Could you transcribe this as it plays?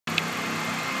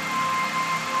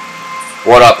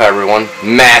What up, everyone?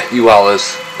 Matthew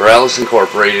Ellis for Ellis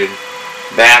Incorporated,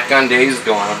 back on Days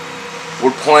Gone. We're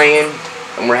playing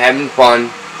and we're having fun.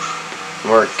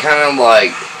 We're kind of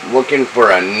like looking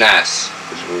for a nest,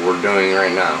 is what we're doing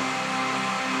right now.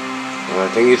 And I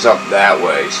think it's up that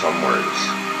way somewhere.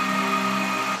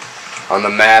 On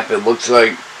the map, it looks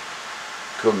like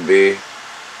could be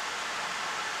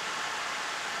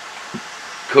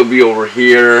over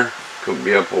here, could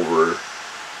be up over,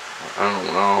 I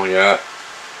don't know yet.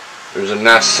 There's a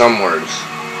nest somewhere, and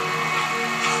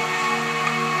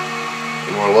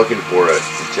we're looking for it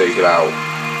to take it out.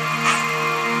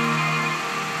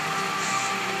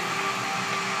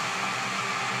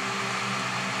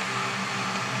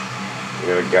 We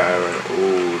got a guy right.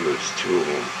 Ooh, there's two of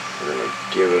them. We're gonna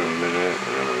give it a minute,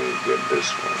 and then we're gonna get this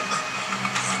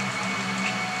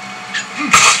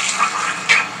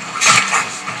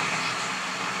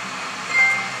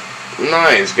one.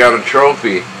 Nice, got a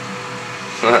trophy.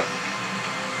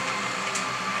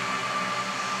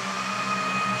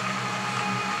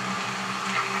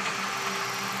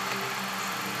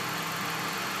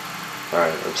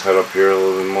 Alright, let's head up here a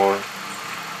little bit more.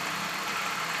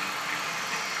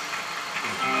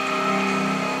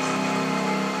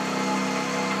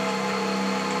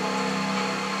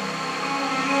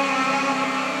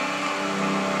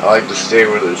 I like to stay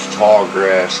where there's tall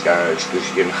grass, guys, because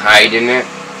you can hide in it.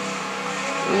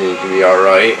 And then you can be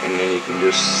alright, and then you can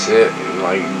just sit and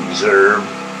like observe.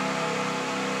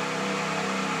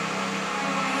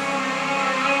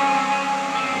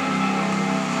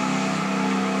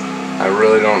 I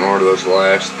really don't know where this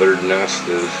last third nest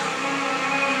is.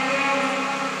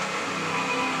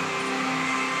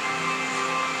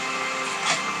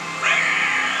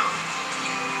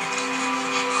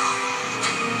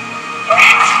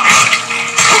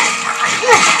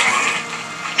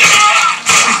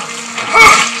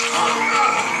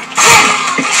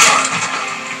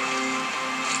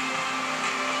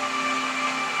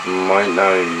 Might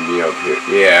not even be up here.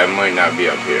 Yeah, it might not be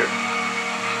up here.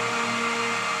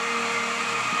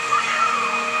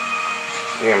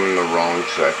 I think I'm in the wrong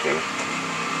section.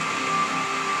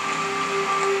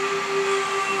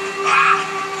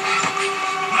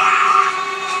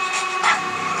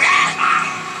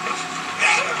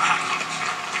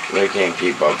 They can't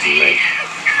keep up with me.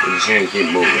 We're just gonna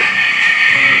keep moving.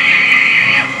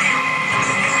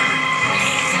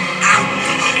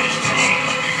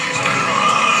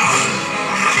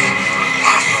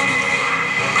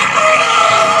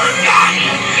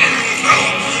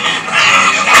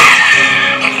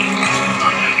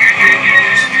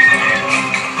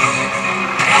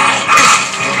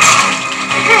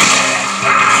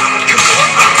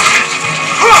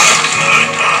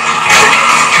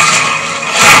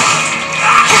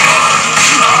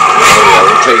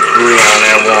 Take 3 on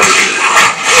that one.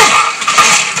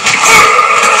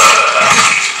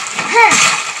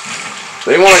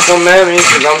 They want to come at me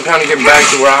because I'm trying to get back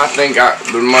to where I think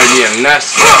there might be a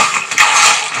nest.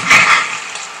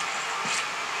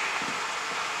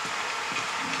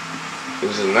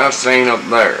 There's a nest ain't up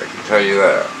there, I can tell you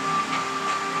that.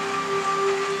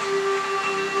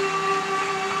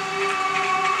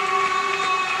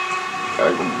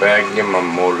 Gotta go back and get my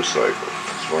motorcycle.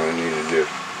 That's what I need to do.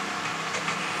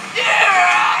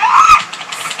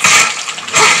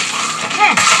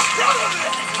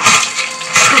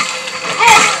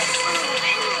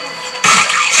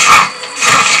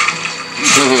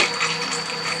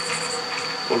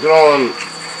 Look at all them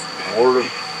horde of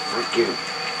freaking.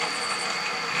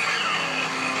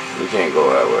 You can't go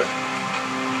that way.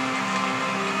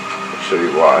 I'll show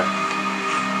you why.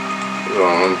 Look at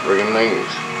all them freaking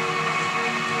things.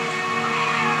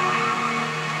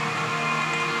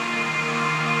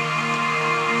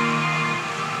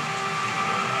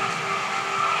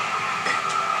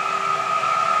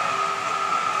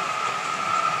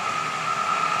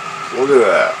 Look at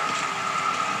that.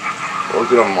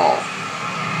 Look at them all.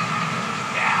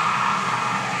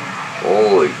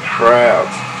 Holy crap.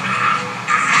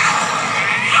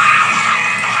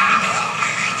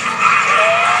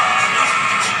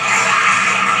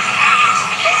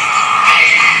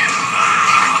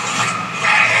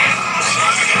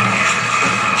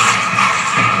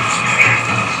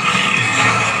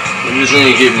 We just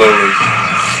need to keep moving.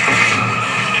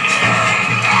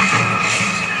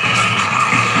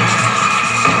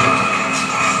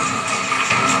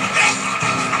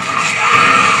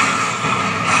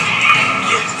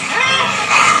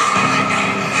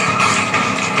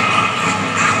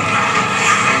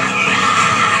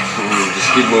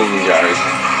 Keep moving, guys.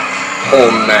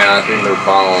 Oh man, I think they're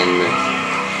following me.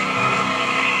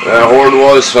 That horde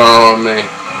was following me.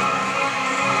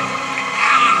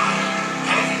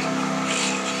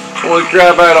 Holy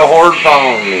crap, I had a horde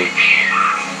following me.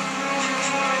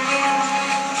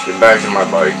 Get back to my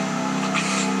bike.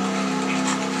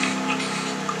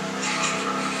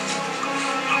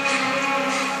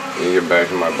 I need to get back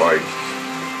to my bike.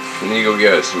 I need to go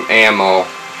get some ammo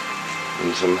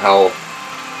and some health.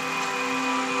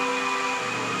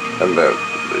 And the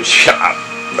shop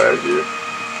back here.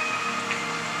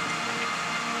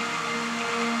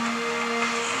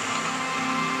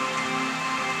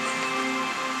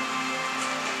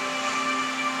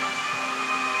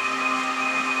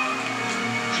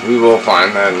 So we will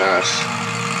find that nest.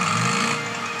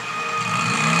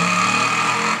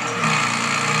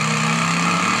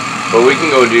 But we can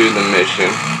go do the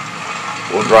mission.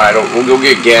 We'll go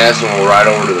get gas and we'll ride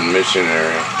over to the mission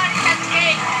area.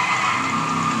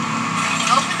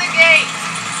 Open the gate.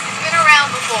 It's been around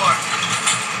before.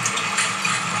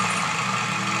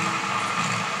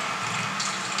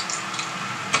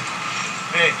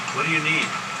 Hey, what do you need?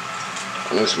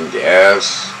 I need some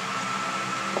gas.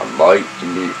 My bike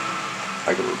can be...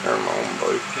 I can repair my own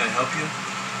bike. Can I help you?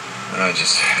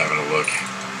 Just having a look.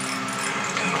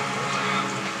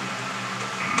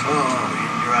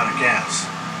 Oh, you're out of gas.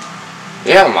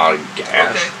 Yeah, I'm out of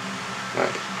gas. Okay.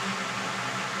 Nice.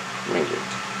 Thank you.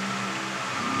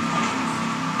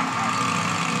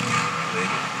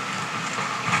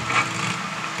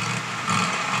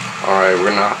 Alright,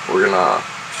 we're gonna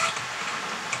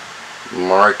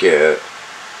mark it.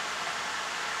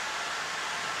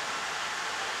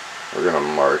 We're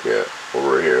gonna mark it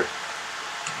over here.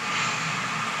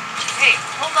 Hey,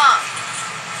 hold on.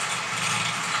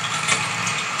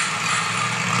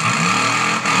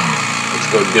 Let's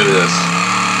go do this.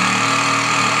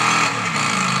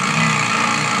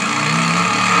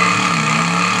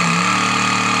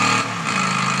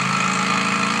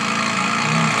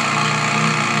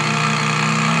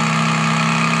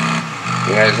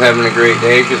 You guys having a great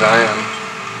day? Because I am.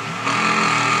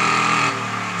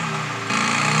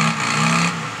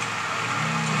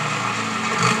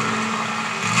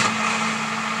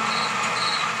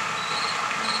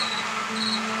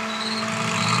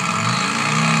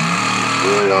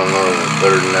 Really don't know where the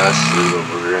third nest is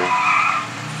over here.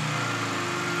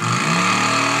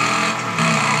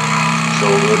 So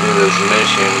we'll do this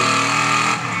mission.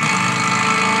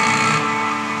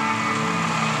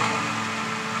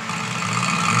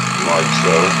 Like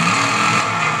so.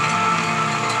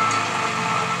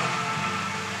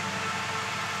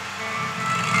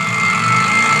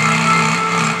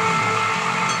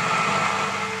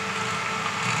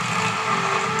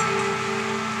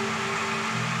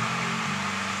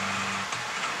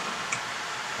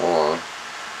 Hold on.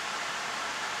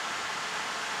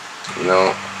 No,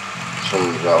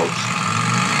 something else.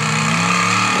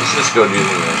 Let's just go do the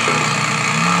mission.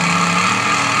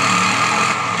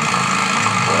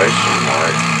 Question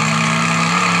mark.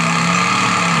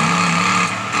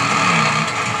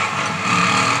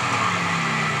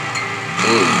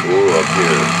 Blue up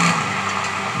here.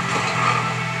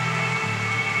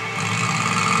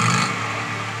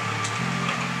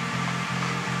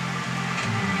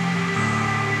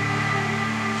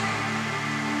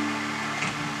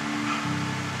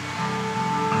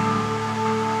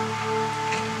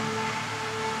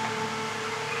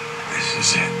 This is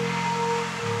it.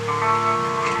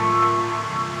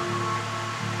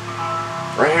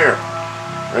 Right here.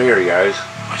 Right here, you guys.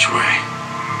 Which way?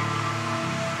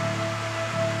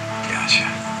 Gotcha.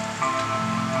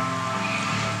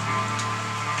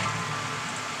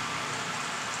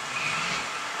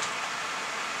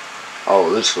 Oh,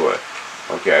 this way.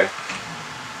 Okay.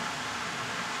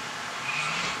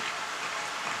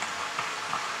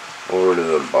 Over to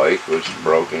the bike, which is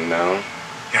broken down.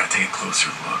 Gotta take a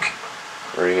closer look.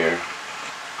 Right here.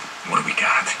 What do we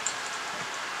got?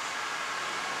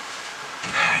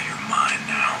 You're mine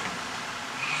now.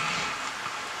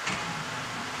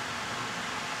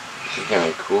 This is kind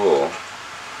of cool.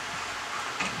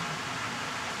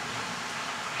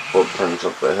 Footprints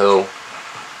up the hill.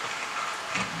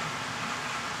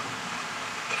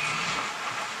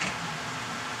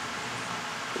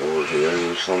 Over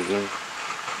here or something.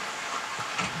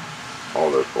 Oh,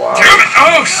 they're flowers. Damn it!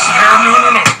 Oh,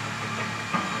 sir! No.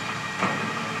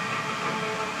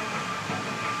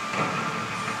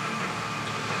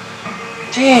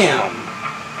 Damn!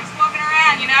 Just walking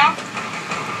around, you know?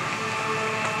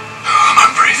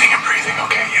 I'm breathing.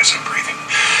 Okay, yes, I'm breathing.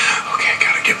 Okay,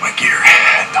 gotta get my gear.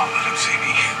 Don't let him see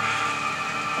me.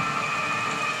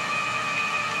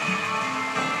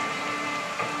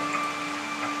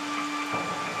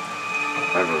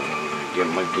 I don't know, get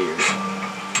my gear.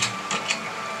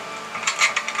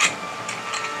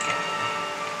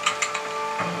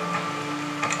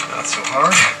 Not so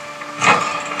hard.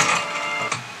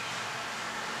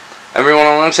 Everyone,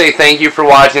 I want to say thank you for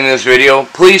watching this video.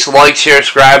 Please like, share,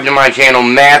 subscribe to my channel,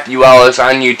 Matthew Ellis,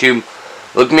 on YouTube.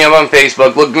 Look me up on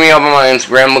Facebook. Look me up on my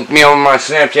Instagram. Look me up on my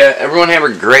Snapchat. Everyone have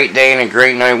a great day and a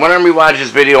great night. Whenever you watch this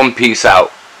video, and peace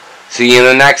out. See you in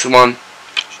the next one.